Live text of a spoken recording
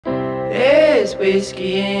There's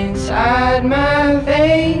whiskey inside my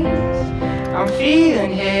veins. I'm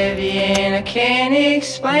feeling heavy and I can't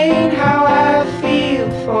explain how I feel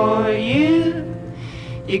for you.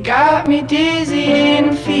 You got me dizzy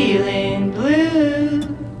and I'm feeling blue.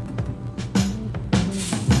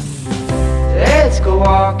 Let's go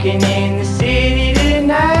walking in the city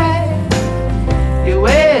tonight. You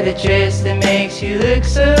wear the dress that makes you look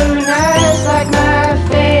so nice, like my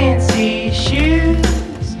fancy shoes.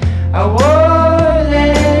 I wore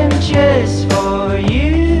them just for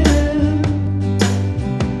you.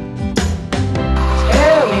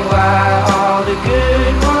 Tell me why all the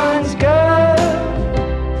good ones go.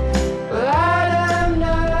 Well, I don't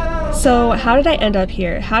know. So how did I end up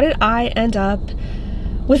here? How did I end up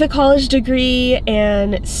with a college degree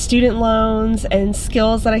and student loans and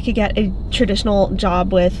skills that I could get a traditional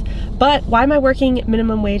job with, but why am I working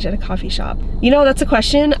minimum wage at a coffee shop? You know, that's a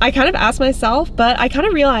question I kind of asked myself, but I kind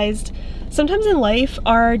of realized sometimes in life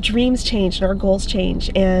our dreams change and our goals change,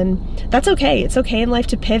 and that's okay. It's okay in life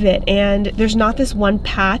to pivot, and there's not this one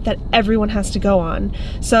path that everyone has to go on.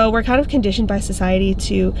 So we're kind of conditioned by society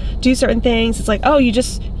to do certain things. It's like, oh, you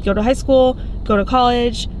just go to high school, go to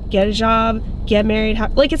college, get a job, get married.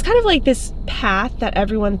 Like, it's kind of like this path that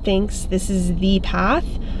everyone thinks this is the path,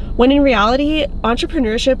 when in reality,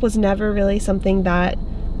 entrepreneurship was never really something that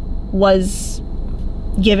was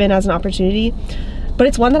given as an opportunity, but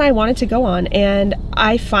it's one that I wanted to go on, and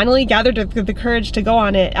I finally gathered the courage to go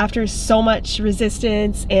on it after so much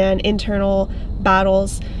resistance and internal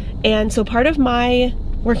battles. And so part of my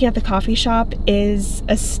working at the coffee shop is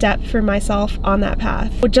a step for myself on that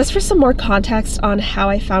path. But just for some more context on how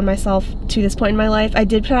I found myself to this point in my life, I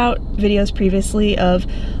did put out videos previously of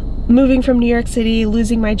moving from New York City,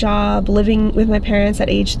 losing my job, living with my parents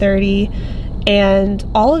at age 30, and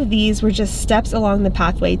all of these were just steps along the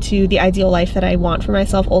pathway to the ideal life that I want for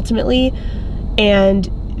myself ultimately. And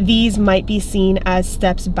these might be seen as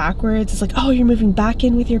steps backwards. It's like, oh, you're moving back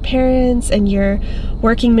in with your parents and you're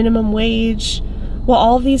working minimum wage. Well,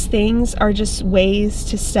 all of these things are just ways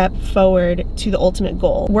to step forward to the ultimate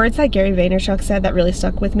goal. Words that Gary Vaynerchuk said that really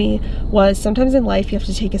stuck with me was, sometimes in life you have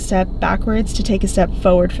to take a step backwards to take a step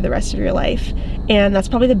forward for the rest of your life. And that's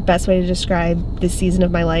probably the best way to describe this season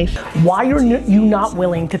of my life. Why are you not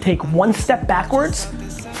willing to take one step backwards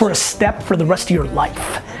for a step for the rest of your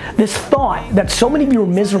life? This thought that so many of you are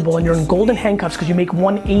miserable and you're in golden handcuffs because you make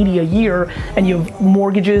 $180 a year and you have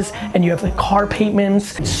mortgages and you have car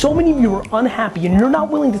payments. So many of you are unhappy and you're not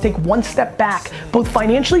willing to take one step back, both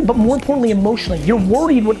financially but more importantly emotionally. You're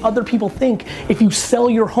worried what other people think if you sell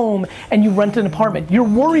your home and you rent an apartment. You're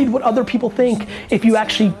worried what other people think if you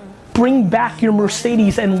actually bring back your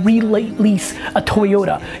Mercedes and release a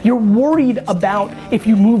Toyota. You're worried about if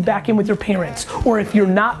you move back in with your parents, or if you're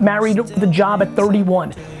not married with the job at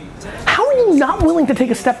 31. How are you not willing to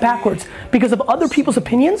take a step backwards because of other people's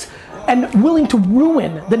opinions and willing to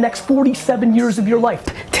ruin the next 47 years of your life?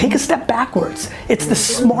 Take a step backwards. It's the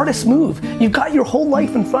smartest move. You've got your whole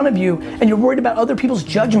life in front of you and you're worried about other people's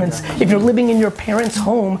judgments if you're living in your parents'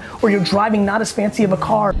 home or you're driving not as fancy of a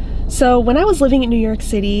car. So when I was living in New York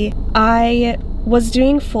City, I was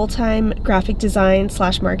doing full-time graphic design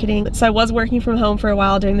 / marketing. So I was working from home for a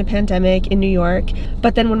while during the pandemic in New York.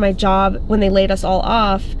 But then when they laid us all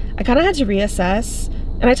off, I kind of had to reassess.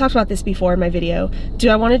 And I talked about this before in my video. Do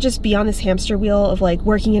I want to just be on this hamster wheel of like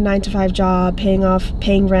working a 9-to-5 job, paying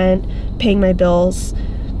rent, paying my bills?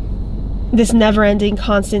 This never-ending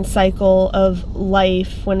constant cycle of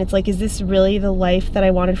life when it's like, is this really the life that I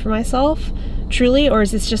wanted for myself, truly? Or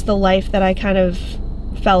is this just the life that I kind of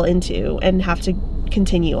fell into and have to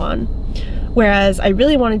continue on? Whereas I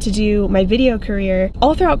really wanted to do my video career.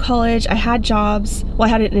 All throughout college, I had jobs. Well, I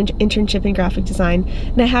had an internship in graphic design,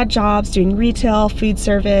 and I had jobs doing retail, food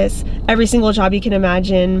service, every single job you can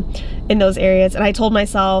imagine in those areas. And I told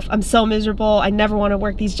myself, I'm so miserable. I never want to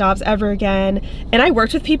work these jobs ever again. And I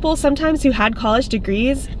worked with people sometimes who had college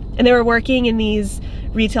degrees, and they were working in these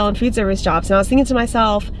retail and food service jobs. And I was thinking to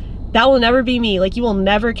myself, that will never be me. Like, you will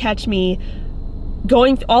never catch me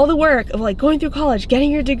going through all the work of like going through college,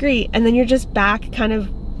 getting your degree, and then you're just back kind of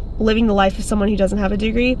living the life of someone who doesn't have a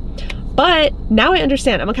degree. But now I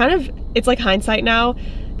understand. It's like hindsight now,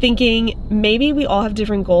 thinking maybe we all have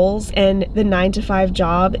different goals and the 9-to-5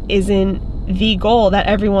 job isn't the goal that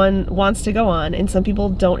everyone wants to go on. And some people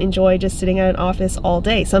don't enjoy just sitting at an office all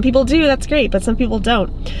day. Some people do, that's great, but some people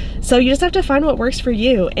don't. So you just have to find what works for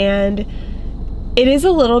you. And it is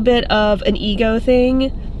a little bit of an ego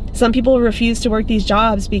thing. Some people refuse to work these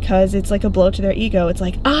jobs because it's like a blow to their ego. It's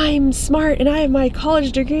like, I'm smart and I have my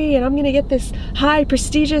college degree and I'm gonna get this high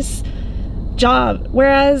prestigious job.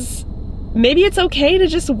 Whereas maybe it's okay to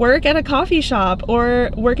just work at a coffee shop or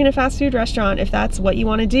work in a fast food restaurant if that's what you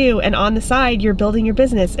want to do, and on the side you're building your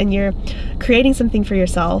business and you're creating something for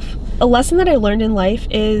yourself. A lesson that I learned in life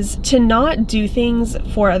is to not do things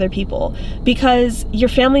for other people, because your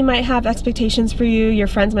family might have expectations for you, your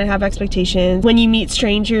friends might have expectations. When you meet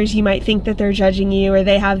strangers, you might think that they're judging you, or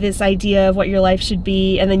they have this idea of what your life should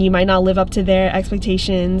be, and then you might not live up to their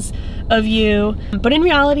expectations of you. But in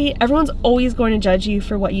reality, everyone's always going to judge you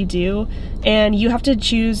for what you do, and you have to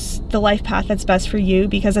choose the life path that's best for you,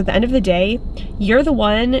 because at the end of the day, you're the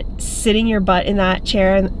one sitting your butt in that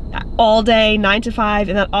chair all day, 9 to 5,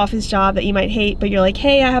 in that office job that you might hate, but you're like,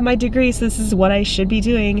 hey, I have my degree, so this is what I should be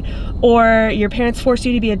doing. Or your parents force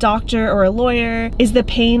you to be a doctor or a lawyer. Is the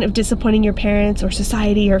pain of disappointing your parents or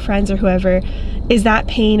society or friends or whoever, is that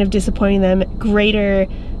pain of disappointing them greater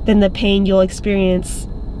than the pain you'll experience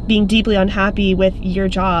being deeply unhappy with your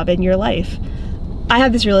job and your life? I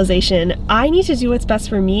had this realization: I need to do what's best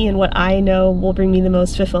for me and what I know will bring me the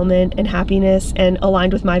most fulfillment and happiness and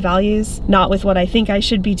aligned with my values, not with what I think I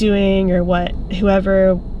should be doing or what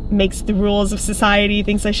whoever makes the rules of society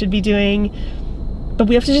thinks I should be doing. But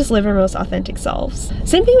we have to just live our most authentic selves.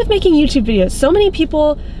 Same thing with making YouTube videos. So many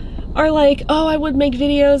people are like, oh, I would make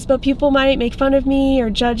videos, but people might make fun of me or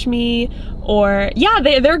judge me. Or yeah,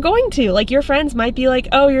 they're going to. Like, your friends might be like,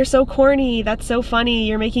 oh, you're so corny, that's so funny,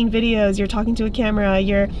 you're making videos, you're talking to a camera,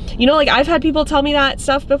 you know, like, I've had people tell me that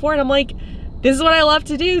stuff before, and I'm like, this is what I love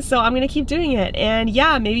to do, so I'm gonna keep doing it. And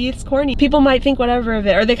yeah, maybe it's corny. People might think whatever of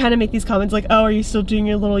it, or they kind of make these comments like, oh, are you still doing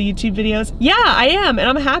your little YouTube videos? Yeah, I am, and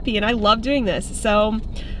I'm happy, and I love doing this. So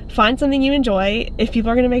find something you enjoy. If people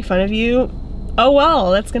are gonna make fun of you, oh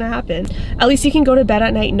well, that's gonna happen. At least you can go to bed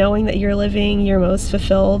at night knowing that you're living your most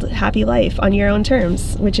fulfilled, happy life on your own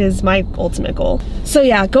terms, which is my ultimate goal. So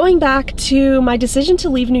yeah, going back to my decision to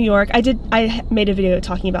leave New York, I made a video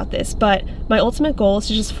talking about this, but my ultimate goal is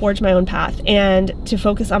to just forge my own path and to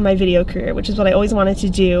focus on my video career, which is what I always wanted to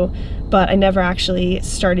do, but I never actually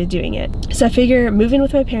started doing it. So I figure move in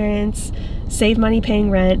with my parents, save money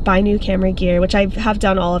paying rent, buy new camera gear, which I have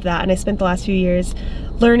done all of that, and I spent the last few years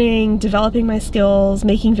learning, developing my skills,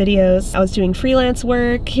 making videos. I was doing freelance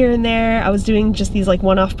work here and there. I was doing just these like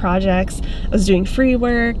one-off projects. I was doing free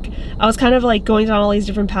work. I was kind of like going down all these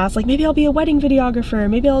different paths, like maybe I'll be a wedding videographer,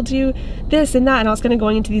 maybe I'll do this and that, and I was kind of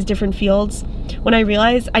going into these different fields when I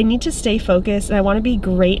realized I need to stay focused and I want to be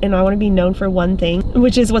great and I want to be known for one thing,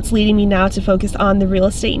 which is what's leading me now to focus on the real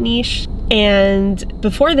estate niche. And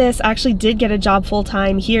before this, I actually did get a job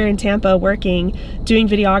full-time here in Tampa working, doing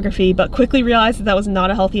videography, but quickly realized that that was not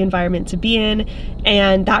a healthy environment to be in,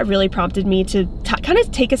 and that really prompted me to kind of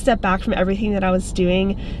take a step back from everything that I was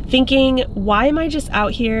doing, thinking, why am I just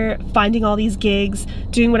out here finding all these gigs,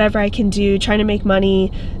 doing whatever I can do, trying to make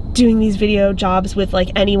money, doing these video jobs with like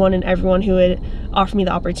anyone and everyone who would offer me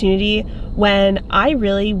the opportunity, when I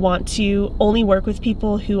really want to only work with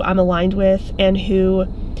people who I'm aligned with and who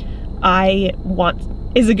I want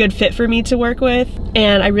is a good fit for me to work with.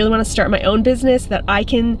 And I really want to start my own business that I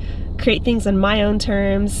can create things on my own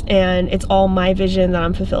terms, and it's all my vision that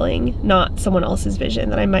I'm fulfilling, not someone else's vision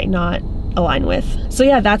that I might not align with. So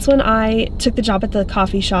yeah, that's when I took the job at the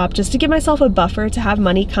coffee shop, just to give myself a buffer to have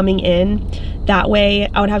money coming in. That way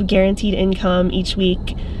I would have guaranteed income each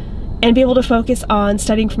week and be able to focus on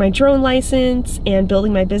studying for my drone license and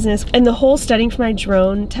building my business. And the whole studying for my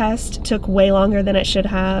drone test took way longer than it should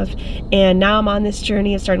have. And now I'm on this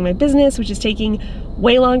journey of starting my business, which is taking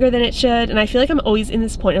way longer than it should. And I feel like I'm always in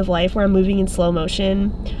this point of life where I'm moving in slow motion,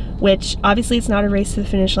 which obviously it's not a race to the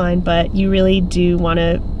finish line, but you really do want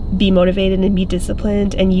to be motivated and be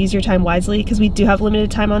disciplined and use your time wisely, because we do have limited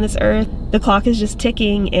time on this earth. The clock is just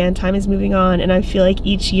ticking and time is moving on. And I feel like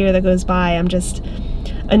each year that goes by, I'm just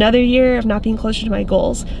another year of not being closer to my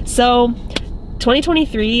goals. So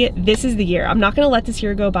 2023, this is the year. I'm not gonna let this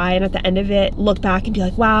year go by and at the end of it look back and be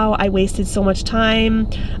like, wow, I wasted so much time.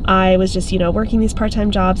 I was just, you know, working these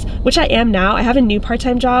part-time jobs, which I am now. I have a new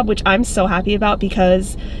part-time job, which I'm so happy about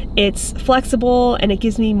because it's flexible and it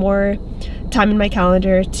gives me more time in my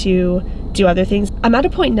calendar to do other things. I'm at a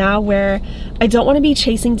point now where I don't want to be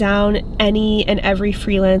chasing down any and every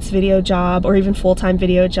freelance video job or even full-time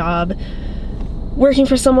video job, working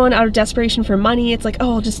for someone out of desperation for money. It's like,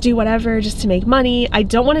 oh, I'll just do whatever just to make money. I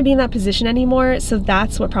don't want to be in that position anymore. So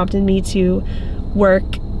that's what prompted me to work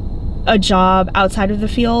a job outside of the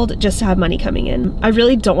field just to have money coming in. I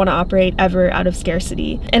really don't want to operate ever out of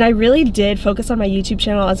scarcity. And I really did focus on my YouTube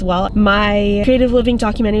channel as well. My creative living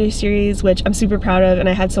documentary series, which I'm super proud of, and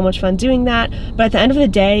I had so much fun doing that. But at the end of the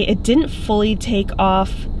day, it didn't fully take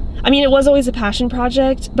off. I mean, it was always a passion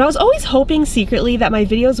project, but I was always hoping secretly that my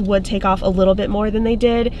videos would take off a little bit more than they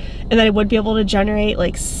did, and that I would be able to generate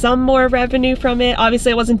like some more revenue from it.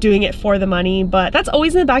 Obviously I wasn't doing it for the money, but that's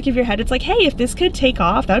always in the back of your head. It's like, hey, if this could take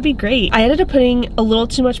off, that would be great. I ended up putting a little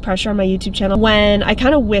too much pressure on my YouTube channel when I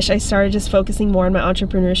kind of wish I started just focusing more on my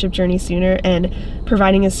entrepreneurship journey sooner and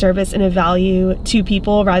providing a service and a value to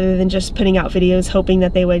people rather than just putting out videos hoping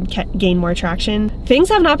that they would gain more traction. Things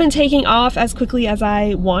have not been taking off as quickly as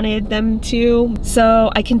I wanted them to,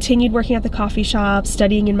 so I continued working at the coffee shop,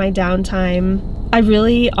 studying in my downtime. I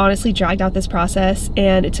really honestly dragged out this process,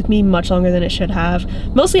 and it took me much longer than it should have,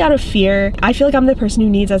 mostly out of fear. I feel like I'm the person who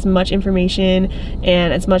needs as much information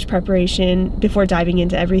and as much preparation before diving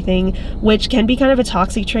into everything, which can be kind of a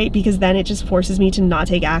toxic trait because then it just forces me to not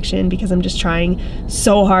take action because I'm just trying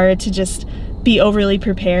so hard to just be overly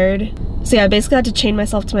prepared. So yeah, I basically had to chain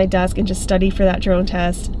myself to my desk and just study for that drone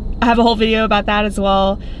test. I have a whole video about that as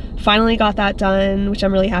well. Finally got that done, which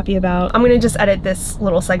I'm really happy about. I'm gonna just edit this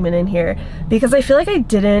little segment in here because I feel like I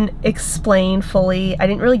didn't explain fully. I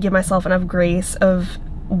didn't really give myself enough grace of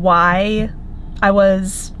why I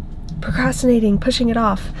was procrastinating, pushing it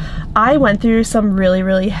off. I went through some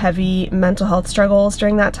really heavy mental health struggles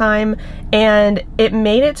during that time, and it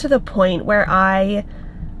made it to the point where I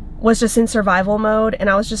was just in survival mode and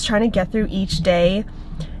I was just trying to get through each day.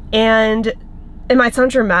 And it might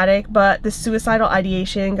sound dramatic, but the suicidal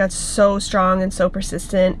ideation got so strong and so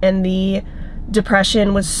persistent, and the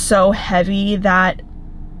depression was so heavy that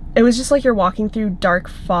it was just like you're walking through dark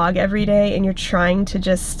fog every day and you're trying to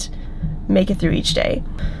just make it through each day.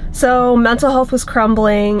 So mental health was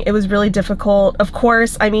crumbling. It was really difficult. Of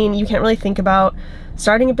course, I mean, you can't really think about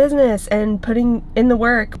starting a business and putting in the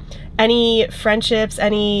work. Any friendships,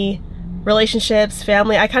 any relationships,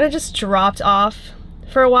 family, I kind of just dropped off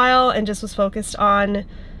for a while and just was focused on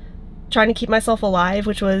trying to keep myself alive,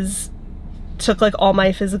 which took like all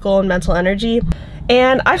my physical and mental energy.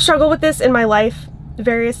 And I've struggled with this in my life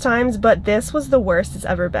various times, but this was the worst it's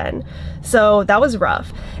ever been. So that was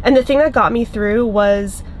rough. And the thing that got me through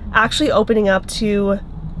was actually opening up to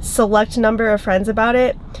select number of friends about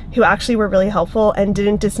it who actually were really helpful and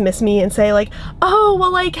didn't dismiss me and say like, oh,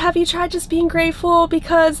 well, like, have you tried just being grateful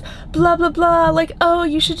because blah blah blah, like, oh,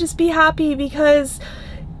 you should just be happy because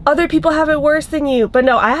other people have it worse than you. But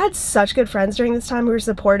no, I had such good friends during this time who were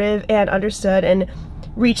supportive and understood and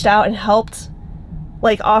reached out and helped,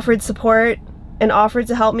 like offered support and offered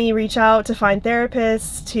to help me reach out to find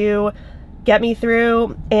therapists to get me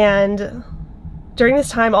through. And during this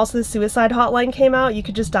time also the suicide hotline came out. You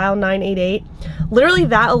could just dial 988. Literally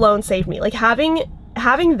that alone saved me. Like having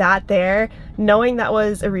that there, knowing that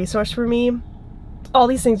was a resource for me, all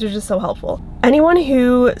these things are just so helpful. Anyone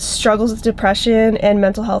who struggles with depression and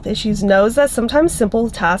mental health issues knows that sometimes simple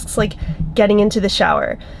tasks like getting into the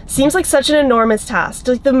shower seems like such an enormous task.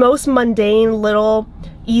 Like the most mundane little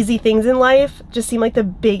easy things in life just seem like the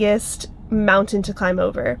biggest mountain to climb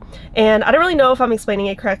over. And I don't really know if I'm explaining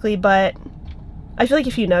it correctly, but I feel like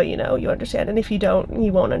if you know, you know, you understand. And if you don't,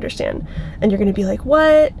 you won't understand. And you're gonna be like,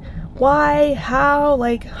 what? Why? How?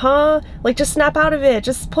 Like, huh? Like, just snap out of it.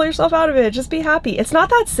 Just pull yourself out of it. Just be happy. It's not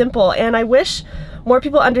that simple. And I wish more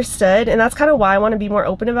people understood. And that's kind of why I want to be more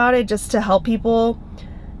open about it, just to help people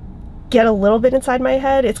get a little bit inside my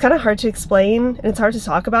head. It's kind of hard to explain and it's hard to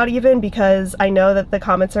talk about even because I know that the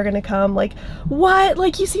comments are going to come like, what?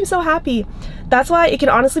 Like, you seem so happy. That's why it can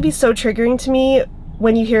honestly be so triggering to me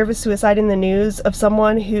when you hear of a suicide in the news of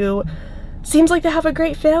someone who seems like they have a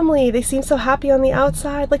great family. They seem so happy on the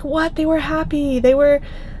outside. Like, what? They were happy.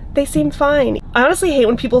 They seem fine. I honestly hate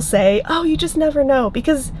when people say, oh, you just never know,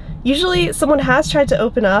 because usually someone has tried to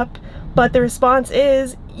open up, but the response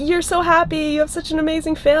is, you're so happy, you have such an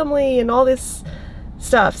amazing family and all this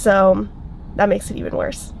stuff. So that makes it even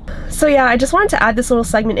worse. So yeah, I just wanted to add this little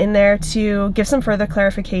segment in there to give some further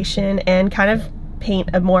clarification and kind of paint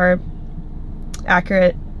a more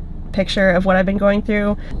accurate picture of what I've been going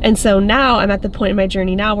through. And so now I'm at the point in my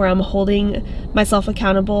journey now where I'm holding myself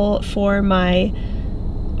accountable for my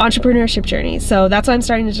entrepreneurship journey. So that's why I'm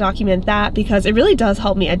starting to document that, because it really does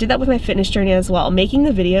help me. I did that with my fitness journey as well. Making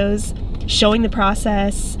the videos, showing the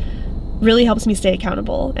process really helps me stay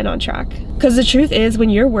accountable and on track. Because the truth is,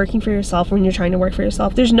 when you're working for yourself, when you're trying to work for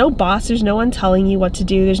yourself, there's no boss, there's no one telling you what to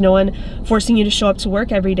do, there's no one forcing you to show up to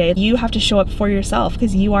work every day. You have to show up for yourself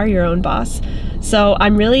because you are your own boss. So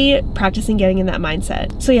I'm really practicing getting in that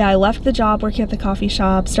mindset. So yeah, I left the job working at the coffee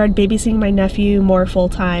shop, started babysitting my nephew more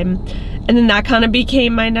full-time, and then that kind of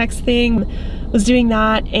became my next thing. was doing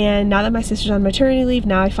that, and now that my sister's on maternity leave,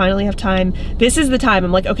 now I finally have time. This is the time.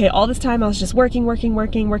 I'm like, okay, all this time I was just working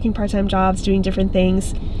part-time jobs, doing different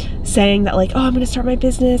things, saying that like, oh, I'm gonna start my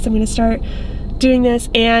business, I'm gonna start doing this.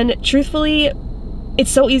 And truthfully, it's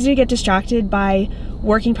so easy to get distracted by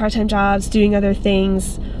working part-time jobs, doing other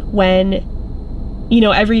things, when, you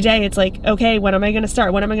know, every day it's like, okay, when am I gonna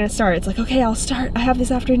start? When am I gonna start? It's like, okay, I'll start. I have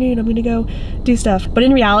this afternoon, I'm gonna go do stuff. But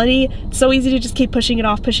in reality, it's so easy to just keep pushing it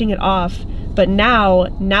off. But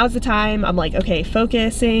now's the time. I'm like, okay,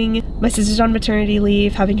 focusing. My sister's on maternity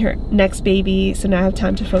leave, having her next baby, so now I have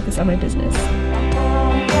time to focus on my business.